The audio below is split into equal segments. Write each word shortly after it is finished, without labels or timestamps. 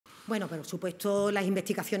Bueno, por supuesto, las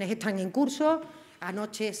investigaciones están en curso.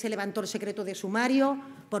 Anoche se levantó el secreto de sumario.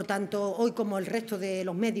 Por tanto, hoy, como el resto de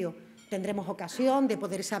los medios, tendremos ocasión de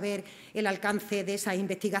poder saber el alcance de esas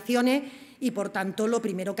investigaciones y, por tanto, lo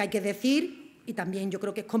primero que hay que decir, y también yo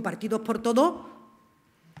creo que es compartido por todos,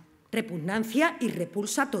 repugnancia y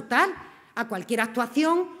repulsa total a cualquier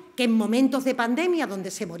actuación que en momentos de pandemia donde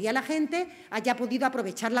se moría la gente haya podido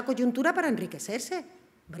aprovechar la coyuntura para enriquecerse.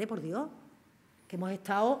 Hombre, por Dios, que hemos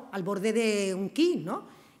estado al borde de un quid, ¿no?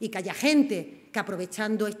 Y que haya gente que,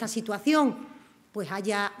 aprovechando esta situación, pues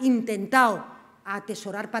haya intentado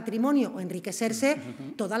atesorar patrimonio o enriquecerse,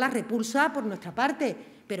 toda la repulsa por nuestra parte.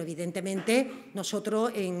 Pero, evidentemente,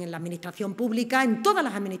 nosotros en la Administración pública, en todas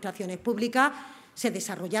las administraciones públicas, se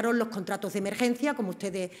desarrollaron los contratos de emergencia, como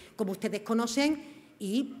ustedes conocen,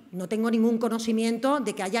 y no tengo ningún conocimiento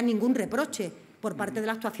de que haya ningún reproche por parte de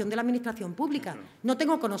la actuación de la Administración pública. No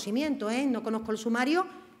tengo conocimiento, no conozco el sumario,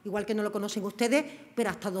 igual que no lo conocen ustedes, pero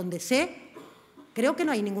hasta donde sé, creo que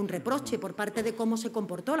no hay ningún reproche por parte de cómo se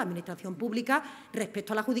comportó la Administración pública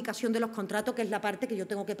respecto a la adjudicación de los contratos, que es la parte que yo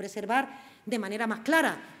tengo que preservar de manera más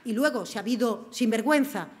clara. Y luego, si ha habido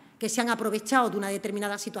sinvergüenza que se han aprovechado de una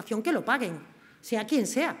determinada situación, que lo paguen, sea quien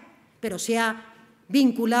sea, pero sea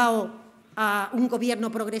vinculado a un Gobierno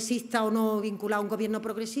progresista o no vinculado a un Gobierno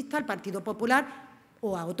progresista, al Partido Popular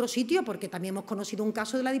o a otro sitio, porque también hemos conocido un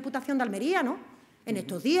caso de la Diputación de Almería, ¿no?, en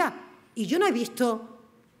estos días. Y yo no he visto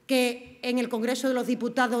que en el Congreso de los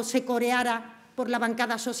Diputados se coreara por la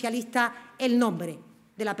bancada socialista el nombre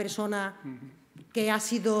de la persona que ha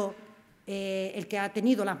sido el que ha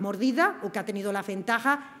tenido las mordidas o que ha tenido las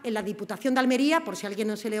ventajas en la Diputación de Almería, por si a alguien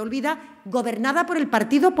no se le olvida, gobernada por el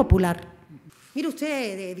Partido Popular. Mire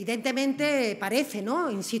usted, evidentemente parece, ¿no?,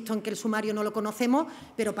 insisto en que el sumario no lo conocemos,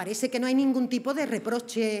 pero parece que no hay ningún tipo de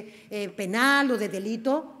reproche penal o de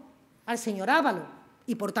delito al señor Ábalos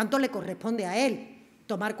y, por tanto, le corresponde a él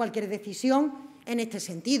tomar cualquier decisión en este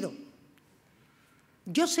sentido.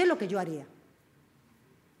 Yo sé lo que yo haría.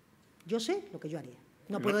 Yo sé lo que yo haría.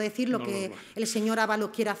 No puedo decir lo que el señor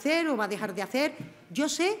Ábalos quiere hacer o va a dejar de hacer. Yo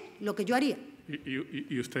sé lo que yo haría.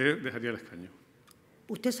 ¿Y usted dejaría el escaño?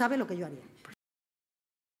 Usted sabe lo que yo haría.